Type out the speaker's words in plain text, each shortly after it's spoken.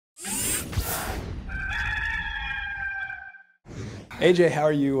AJ, how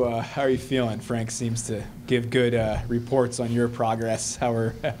are you feeling? Frank seems to give good reports on your progress.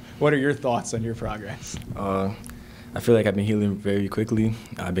 What are your thoughts on your progress? I feel like I've been healing very quickly.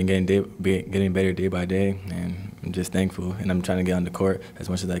 I've been getting better day by day, and I'm just thankful. And I'm trying to get on the court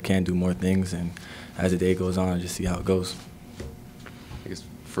as much as I can, do more things, and as the day goes on, just see how it goes. I guess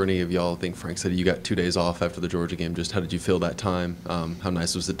for any of y'all, I think Frank said you got 2 days off after the Georgia game. Just how did you feel that time? How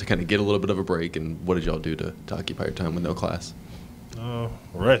nice was it to kind of get a little bit of a break, and what did y'all do to occupy your time with no class?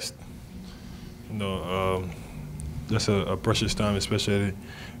 Rest. That's a precious time, especially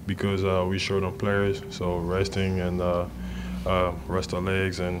because we short on players. So resting and rest our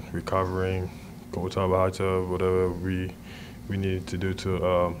legs and recovering, go tub, hot tub, whatever we need to do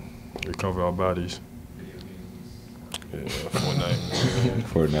to recover our bodies. Yeah,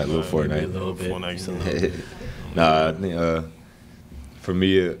 Fortnite, little Fortnite. A little bit. Nah, I think for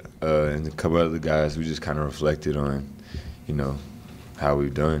me and a couple other guys, we just kind of reflected on, how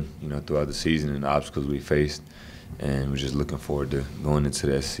we've done, throughout the season and the obstacles we faced, and we're just looking forward to going into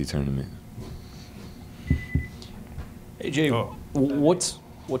the SEC tournament. AJ, what's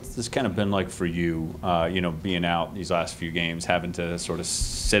this kind of been like for you? Being out these last few games, having to sort of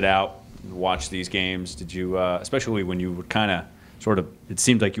sit out and watch these games. Did you, especially when you were kind of it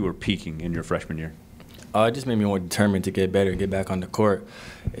seemed like you were peaking in your freshman year? It just made me more determined to get better, get back on the court.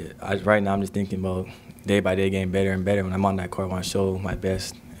 Right now, I'm just thinking about day by day getting better and better. When I'm on that court, I want to show my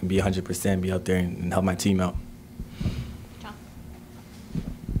best and be 100%, be out there and help my team out.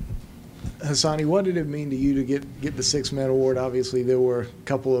 Hassani, what did it mean to you to get the six-man award? Obviously, there were a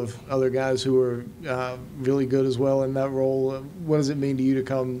couple of other guys who were really good as well in that role. What does it mean to you to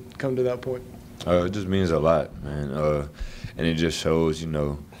come to that point? It just means a lot, man. And it just shows,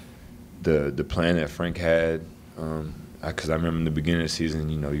 the plan that Frank had. Because I remember in the beginning of the season,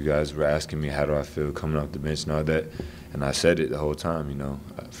 you guys were asking me how do I feel coming off the bench and all that. And I said it the whole time,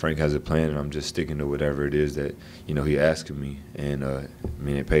 Frank has a plan, and I'm just sticking to whatever it is that, he asking me. And,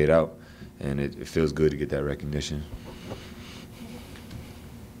 it paid out. And it feels good to get that recognition.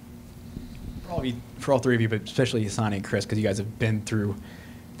 For all three of you, but especially Hassani and Chris, because you guys have been through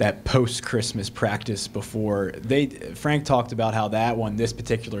that post-Christmas practice before. Frank talked about how this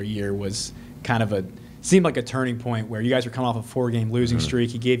particular year was kind of seemed like a turning point where you guys were coming off a 4-game losing streak.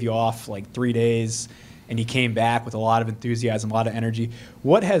 He gave you off like 3 days, and he came back with a lot of enthusiasm, a lot of energy.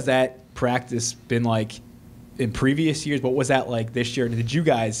 What has that practice been like in previous years? What was that like this year? And did you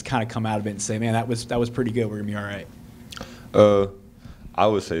guys kind of come out of it and say, man, that was pretty good, we're going to be all right? I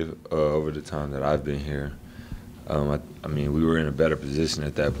would say over the time that I've been here, we were in a better position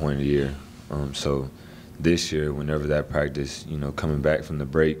at that point of the year. So this year, whenever that practice, coming back from the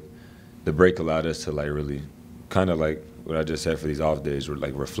break allowed us to really kind of like what I just said for these off days,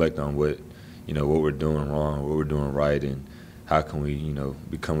 reflect on what we're doing wrong, what we're doing right, and how can we,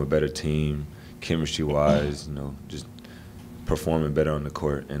 become a better team, chemistry-wise, just performing better on the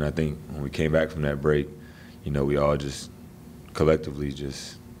court. And I think when we came back from that break, we all just collectively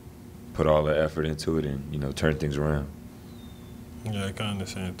just put all the effort into it and, turn things around. Yeah, kind of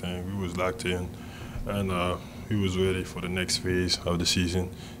the same thing. We was locked in, and we was ready for the next phase of the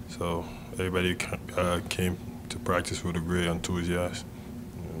season. So everybody came to practice with a great enthusiasm.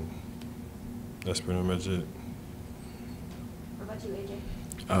 That's pretty much it. What about you,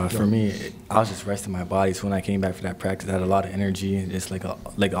 AJ? For me, I was just resting my body. So when I came back for that practice, I had a lot of energy, and just like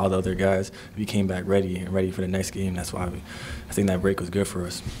all the other guys, we came back ready for the next game. That's why I think that break was good for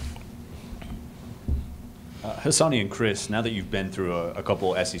us. Hassani and Chris, now that you've been through a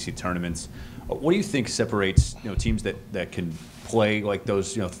couple SEC tournaments, what do you think separates teams that can play like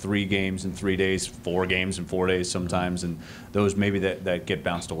those 3 games in 3 days, 4 games in 4 days sometimes, and those maybe that get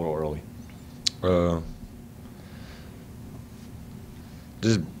bounced a little early?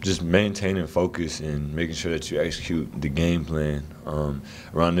 Just maintaining focus and making sure that you execute the game plan.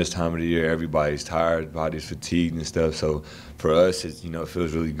 Around this time of the year, everybody's tired, body's fatigued and stuff. So for us, it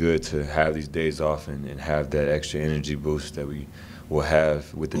feels really good to have these days off and have that extra energy boost that we will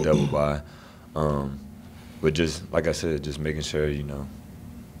have with the double bye. But just like I said, just making sure you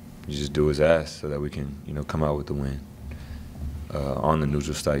just do his ass so that we can come out with the win on the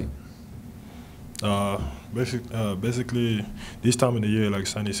neutral site. Basically, this time of the year, like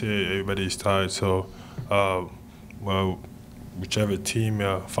Sonny said, everybody's tired. So, whichever team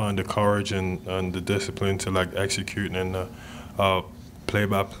find the courage and the discipline to execute and play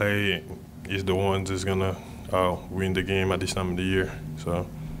by play is the ones that's gonna win the game at this time of the year. So.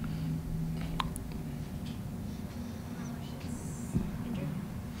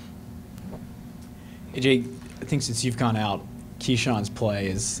 AJ, I think since you've gone out, Keyshawn's play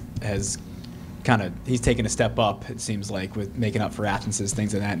has he's taken a step up, it seems like, with making up for absences,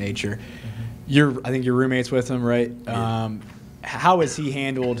 things of that nature. I think you're roommates with him, right? Yeah. How has he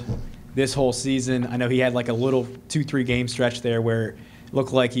handled this whole season? I know he had like a little 2-3 game stretch there where it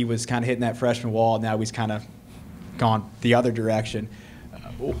looked like he was kind of hitting that freshman wall. Now he's kind of gone the other direction.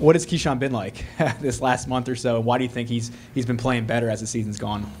 What has Keyshawn been like this last month or so? And why do you think he's been playing better as the season's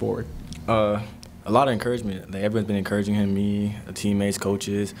gone forward? A lot of encouragement. Like, everyone's been encouraging him, me, the teammates,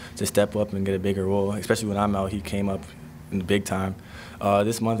 coaches, to step up and get a bigger role. Especially when I'm out, he came up in the big time.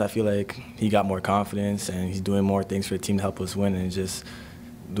 This month, I feel like he got more confidence and he's doing more things for the team to help us win and just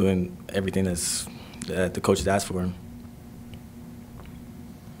doing everything that the coaches asked for him.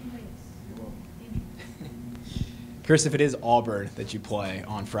 Chris, if it is Auburn that you play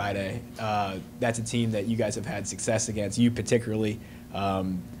on Friday, that's a team that you guys have had success against. You particularly, I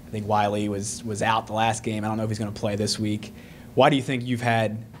think Wiley was out the last game. I don't know if he's going to play this week. Why do you think you've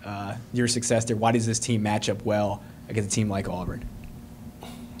had your success there? Why does this team match up well against a team like Auburn?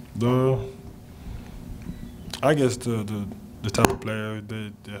 I guess the type of player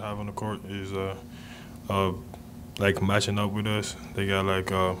they have on the court is like matching up with us. They got like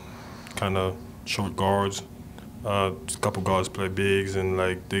kind of short guards. A couple guards play bigs, and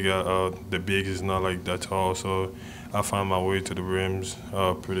like they got the bigs is not like that tall. So I find my way to the rims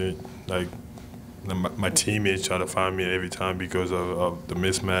pretty like. My teammates try to find me every time because of the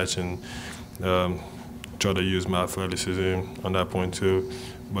mismatch and try to use my athleticism on that point too.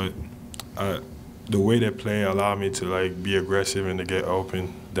 But the way they play allow me to like be aggressive and to get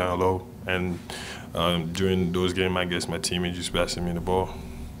open down low. And during those games, I guess my teammates just passing me the ball.